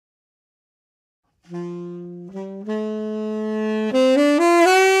Good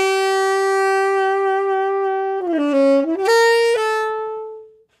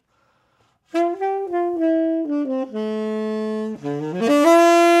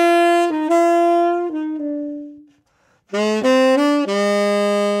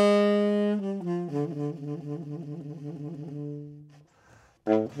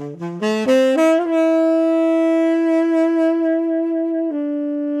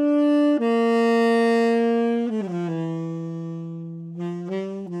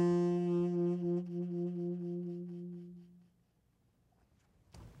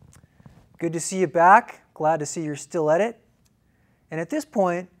to see you back. Glad to see you're still at it. And at this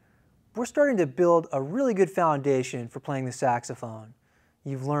point, we're starting to build a really good foundation for playing the saxophone.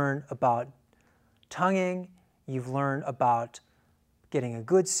 You've learned about tonguing, you've learned about getting a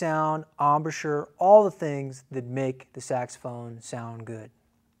good sound, embouchure, all the things that make the saxophone sound good.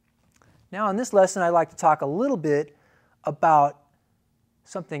 Now in this lesson, I'd like to talk a little bit about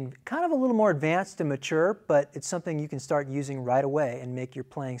something kind of a little more advanced and mature, but it's something you can start using right away and make your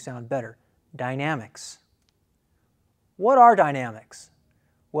playing sound better. Dynamics. What are dynamics?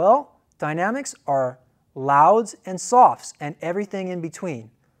 Well, dynamics are louds and softs and everything in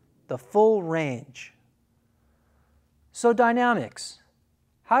between, the full range. So dynamics.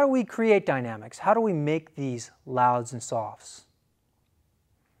 How do we create dynamics? How do we make these louds and softs?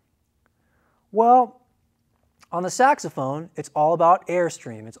 Well, on the saxophone, it's all about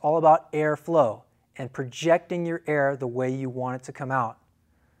airstream. It's all about airflow and projecting your air the way you want it to come out.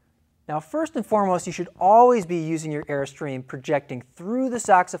 Now, first and foremost, you should always be using your airstream projecting through the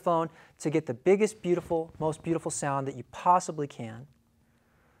saxophone to get the biggest, most beautiful sound that you possibly can.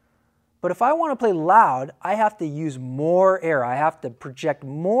 But if I want to play loud, I have to use more air. I have to project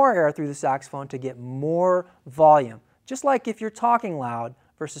more air through the saxophone to get more volume. Just like if you're talking loud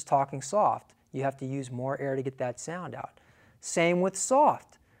versus talking soft, you have to use more air to get that sound out. Same with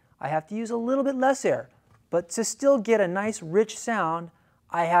soft. I have to use a little bit less air, but to still get a nice rich sound,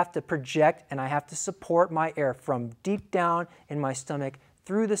 I have to project and I have to support my air from deep down in my stomach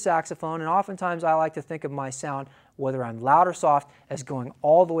through the saxophone, and oftentimes I like to think of my sound, whether I'm loud or soft, as going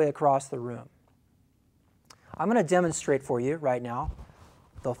all the way across the room. I'm going to demonstrate for you right now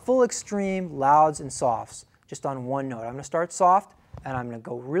the full extreme louds and softs just on one note. I'm going to start soft and I'm going to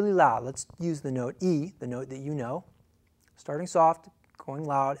go really loud. Let's use the note E, the note that you know. Starting soft, going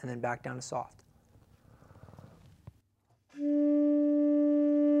loud, and then back down to soft.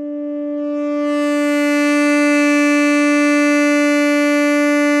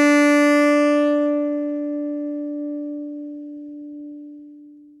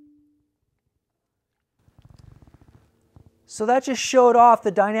 So that just showed off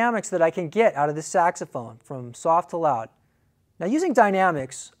the dynamics that I can get out of this saxophone from soft to loud. Now, using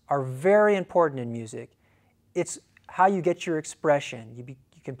dynamics are very important in music. It's how you get your expression. You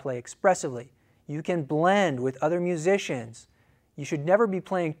can play expressively. You can blend with other musicians. You should never be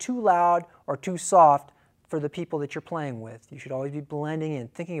playing too loud or too soft for the people that you're playing with. You should always be blending in,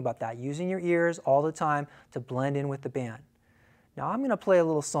 thinking about that, using your ears all the time to blend in with the band. Now, I'm going to play a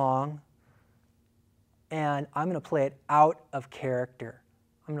little song, and I'm going to play it out of character.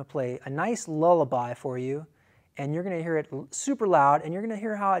 I'm going to play a nice lullaby for you, and you're going to hear it super loud, and you're going to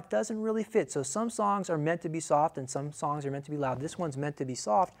hear how it doesn't really fit. So some songs are meant to be soft, and some songs are meant to be loud. This one's meant to be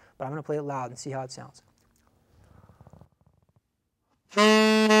soft, but I'm going to play it loud and see how it sounds.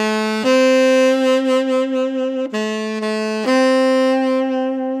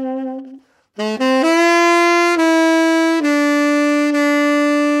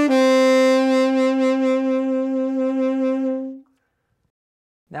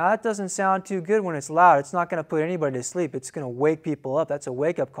 Now that doesn't sound too good when it's loud. It's not going to put anybody to sleep. It's going to wake people up. That's a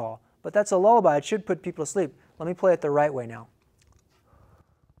wake-up call. But that's a lullaby. It should put people to sleep. Let me play it the right way now.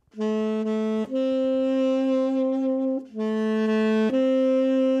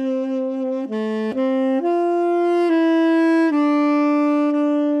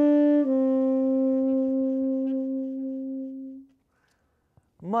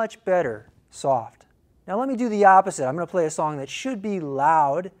 Much better, soft. Now let me do the opposite. I'm going to play a song that should be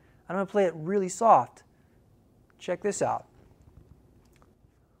loud. I'm going to play it really soft. Check this out.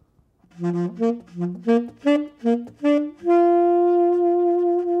 Now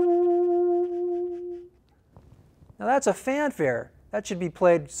that's a fanfare. That should be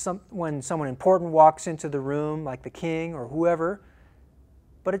played when someone important walks into the room, like the king or whoever.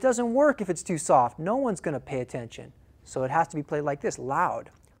 But it doesn't work if it's too soft. No one's going to pay attention. So it has to be played like this,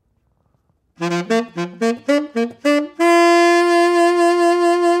 loud.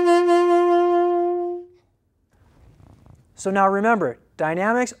 So now remember,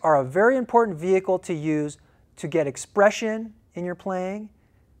 Dynamics are a very important vehicle to use to get expression in your playing,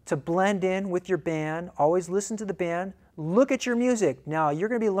 to blend in with your band. Always listen to the band. Look at your music. Now, you're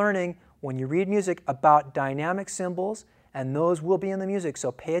going to be learning when you read music about dynamic cymbals, and those will be in the music.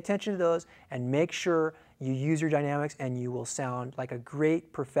 So pay attention to those and make sure you use your dynamics, and you will sound like a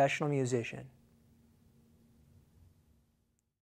great professional musician.